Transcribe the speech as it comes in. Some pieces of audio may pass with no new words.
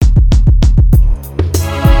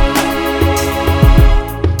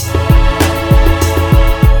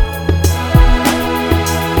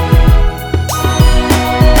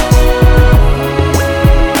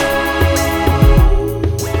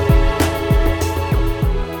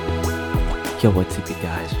Yo, what's up, you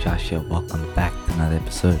guys? Josh here. Welcome back to another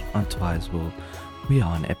episode on Twice World. We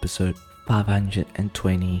are on episode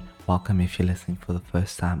 520. Welcome if you're listening for the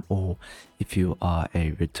first time, or if you are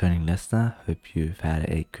a returning listener. Hope you've had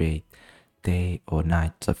a great day or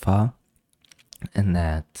night so far, and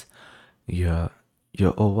that you're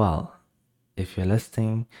all well. If you're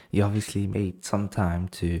listening, you obviously made some time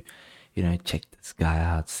to, check this guy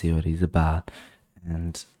out, see what he's about,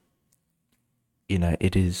 and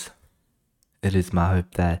it is my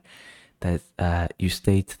hope that you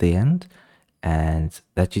stay to the end and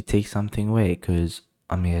that you take something away, because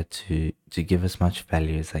I'm here to give as much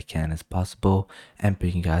value as I can as possible and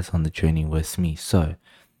bring you guys on the journey with me. So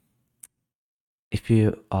if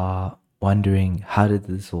you are wondering how did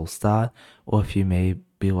this all start, or if you may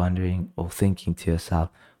be wondering or thinking to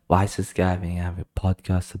yourself, why is this guy having a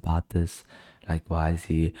podcast about this? Like, why is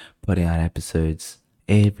he putting out episodes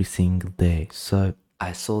every single day? So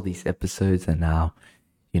I saw these episodes, and now,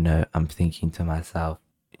 I'm thinking to myself,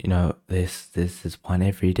 this is one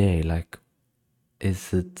every day. Like, is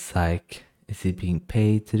he being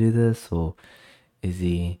paid to do this, or is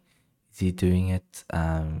he doing it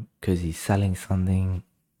because he's selling something?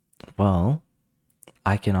 Well,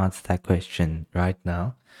 I can answer that question right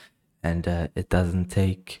now, and it doesn't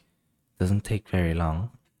take very long.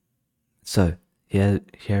 So here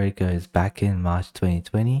it goes. Back in March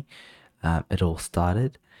 2020, it all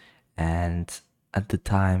started, and at the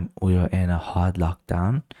time we were in a hard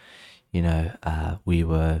lockdown. We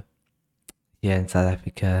were here in South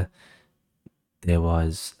Africa. There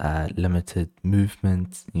was limited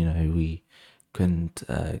movement. We couldn't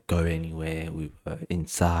go anywhere. We were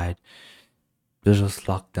inside. It was just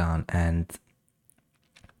lockdown, and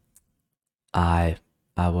I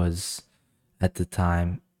I was at the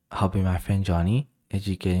time helping my friend Johnny,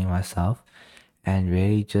 educating myself, and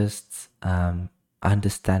really just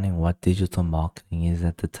understanding what digital marketing is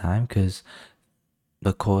at the time, because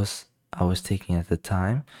the course I was taking at the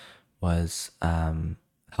time was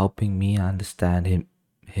helping me understand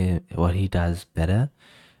what he does better,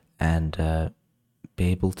 and be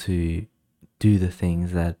able to do the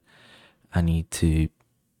things that I need to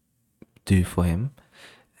do for him.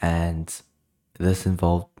 And this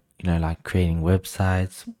involved, like creating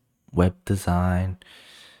websites, web design,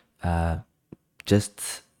 uh,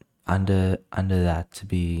 just under that, to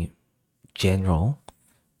be general.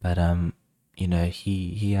 But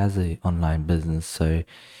he has a online business, so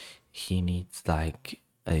he needs like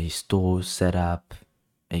a store set up,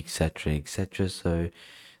 etc., etc. So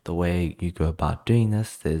the way you go about doing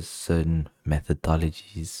this, there's certain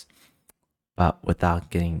methodologies, but without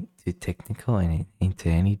getting too technical and into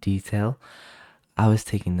any detail, I was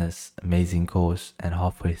taking this amazing course, and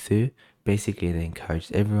halfway through, basically they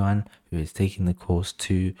encouraged everyone who is taking the course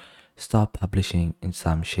to start publishing in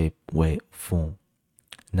some shape, way, or form.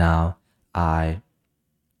 Now, I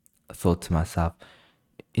thought to myself,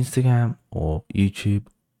 Instagram or YouTube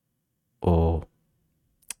or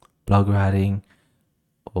blog writing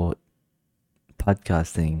or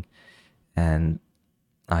podcasting, and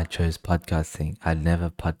I chose podcasting. I'd never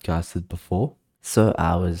podcasted before, so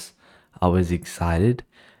I was excited,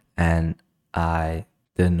 and I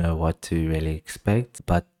didn't know what to really expect.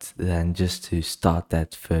 But then just to start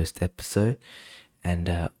that first episode,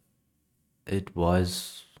 and it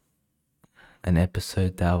was an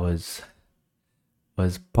episode that was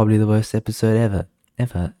probably the worst episode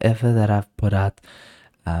ever that I've put out.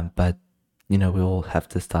 But we all have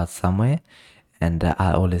to start somewhere, and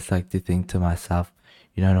I always like to think to myself,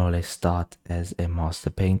 you don't always start as a master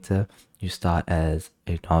painter. You start as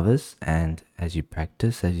a novice, and as you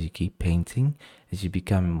practice, as you keep painting, as you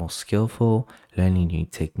become more skillful, learning new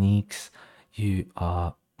techniques, you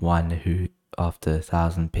are one who, after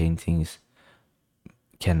 1,000 paintings,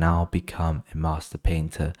 can now become a master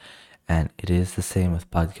painter. And it is the same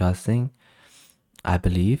with podcasting. I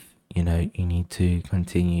believe, you need to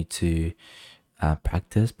continue to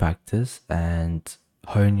practice, and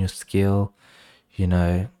hone your skill.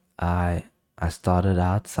 I started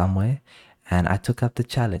out somewhere, and I took up the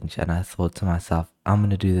challenge, and I thought to myself, I'm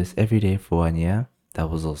going to do this every day for 1 year.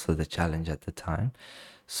 That was also the challenge at the time.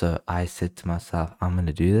 So I said to myself, I'm going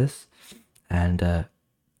to do this, and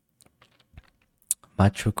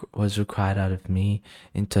much was required out of me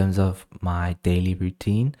in terms of my daily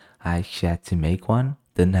routine. I actually had to make one.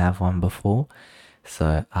 Didn't have one before,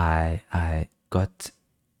 so I got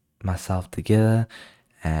myself together,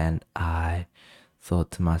 and I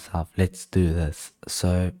thought to myself, let's do this.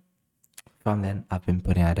 So from then, I've been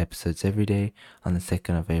putting out episodes every day. On the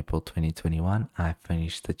 2nd of April 2021, I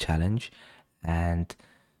finished the challenge, and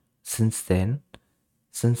since then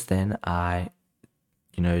I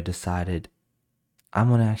decided I'm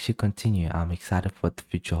gonna actually continue. I'm excited for what the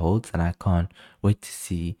future holds, and I can't wait to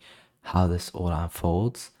see how this all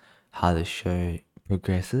unfolds, how the show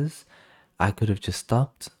progresses. I could have just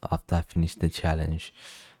stopped after I finished the challenge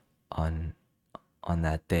on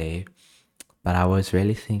that day, but I was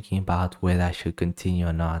really thinking about whether I should continue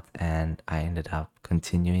or not, and I ended up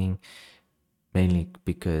continuing, mainly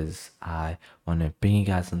because I want to bring you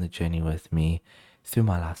guys on the journey with me through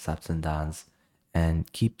my life's ups and downs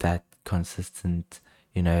and keep that consistent.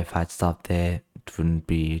 You know, if I'd stop there, it wouldn't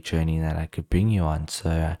be a journey that I could bring you on.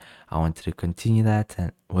 So I wanted to continue that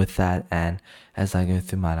and with that. And as I go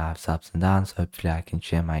through my life's ups and downs, hopefully I can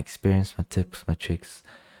share my experience, my tips, my tricks,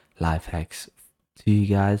 life hacks to you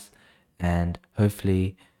guys. And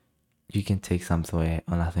hopefully you can take something away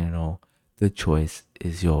or nothing at all. The choice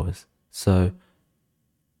is yours. So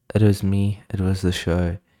it was me, it was the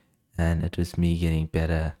show, and it was me getting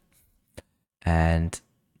better. And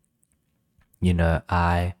you know,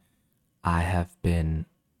 I have been,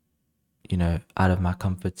 you know, out of my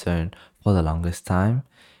comfort zone for the longest time,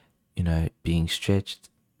 you know, being stretched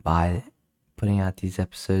by putting out these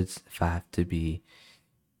episodes, if I have to be,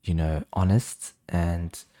 you know, honest.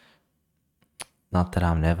 And not that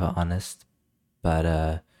I'm never honest,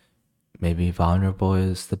 but maybe vulnerable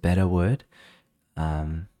is the better word.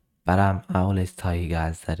 But I always tell you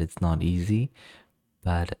guys that it's not easy,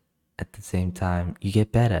 but at the same time, you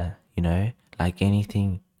get better, you know, like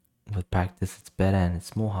anything with practice, it's better and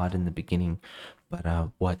it's more hard in the beginning.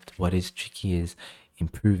 But what is tricky is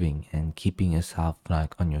improving and keeping yourself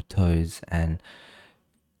like on your toes and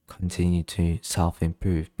continue to self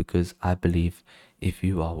improve, because I believe if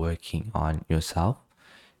you are working on yourself,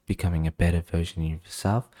 becoming a better version of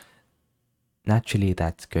yourself, naturally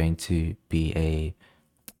that's going to be a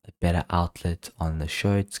better outlet on the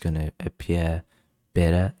show. It's going to appear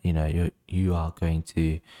better. You know, you are going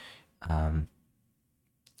to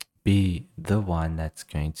be the one that's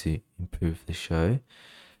going to improve the show,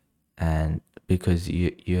 and because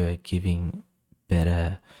you're giving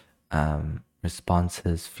better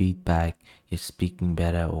responses, feedback, you're speaking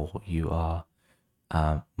better, or you are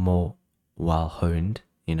more well honed.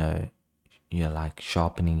 You know, you're like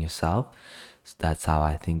sharpening yourself. So that's how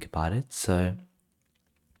I think about it. So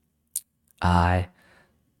I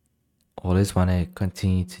always want to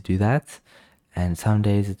continue to do that. And some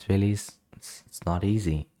days it's not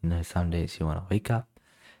easy. You know, some days you want to wake up.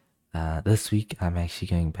 This week I'm actually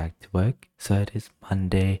going back to work, so it is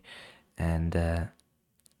Monday, and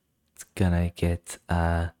it's gonna get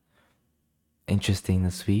interesting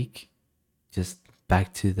this week. Just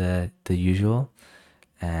back to the usual,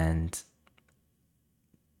 and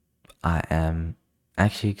I am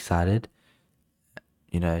actually excited.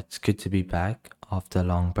 You know, it's good to be back after a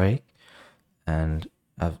long break and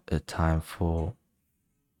have a time for,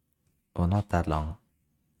 well, not that long,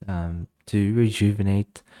 to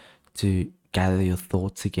rejuvenate, to gather your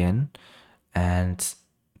thoughts again, and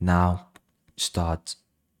now start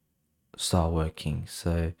working.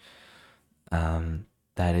 So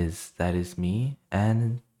that is me,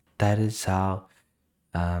 and that is how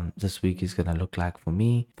this week is gonna look like for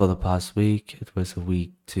me. For the past week, it was a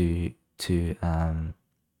week to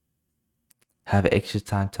have extra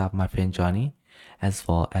time to have my friend Johnny, as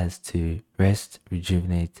well as to rest,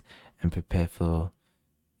 rejuvenate, and prepare for,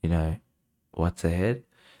 you know, what's ahead.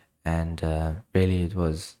 And really, it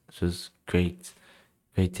was great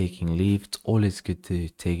taking leave. It's always good to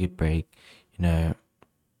take a break, you know,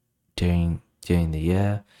 during the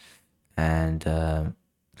year, and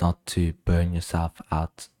not to burn yourself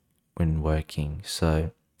out when working.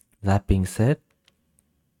 So that being said,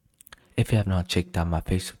 if you have not checked out my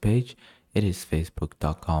Facebook page, it is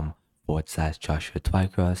facebook.com/Joshua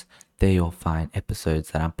Twycross. There you'll find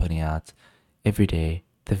episodes that I'm putting out every day,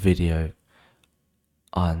 the video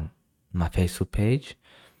on my Facebook page.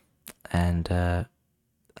 And I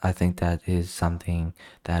think that is something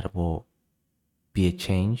that will be a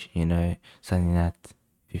change, you know, something that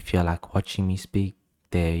if you feel like watching me speak,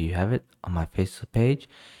 there you have it on my Facebook page.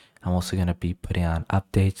 I'm also going to be putting on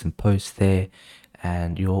updates and posts there,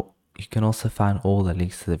 and you can also find all the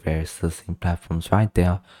links to the various listening platforms right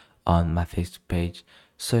there on my Facebook page.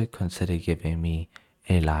 So consider giving me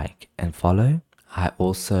a like and follow. I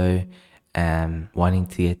also am wanting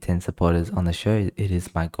to get 10 supporters on the show. It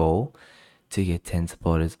is my goal to get 10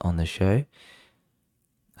 supporters on the show.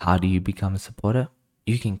 How do you become a supporter?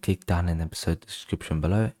 You can click down in the episode description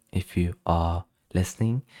below if you are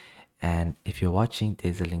listening, and if you're watching,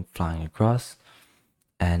 there's a link flying across,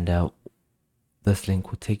 and this link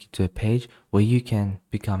will take you to a page where you can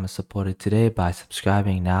become a supporter today by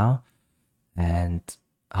subscribing now and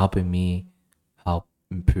helping me help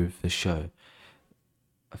improve the show.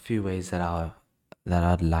 a few ways that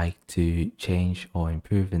I'd like to change or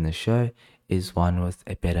improve in the show is one with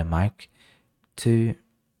a better mic, two,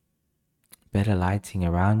 better lighting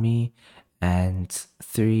around me, and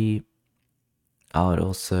three, I would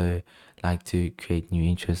also like to create new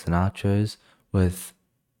intros and outros with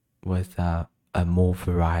a more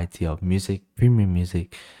variety of music, premium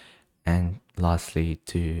music, and lastly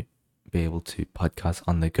to be able to podcast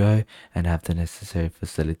on the go and have the necessary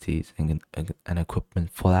facilities and equipment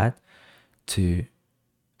for that to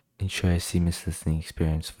ensure a seamless listening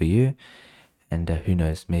experience for you. And who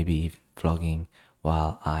knows, maybe even vlogging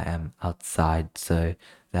while I am outside. So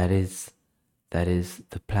that is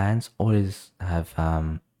the plans. Always have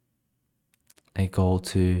a goal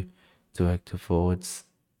to work towards.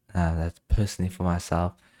 That's personally for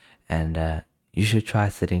myself, and you should try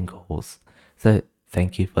setting goals. So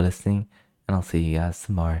thank you for listening, and I'll see you guys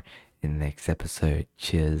tomorrow in the next episode.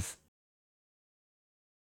 Cheers.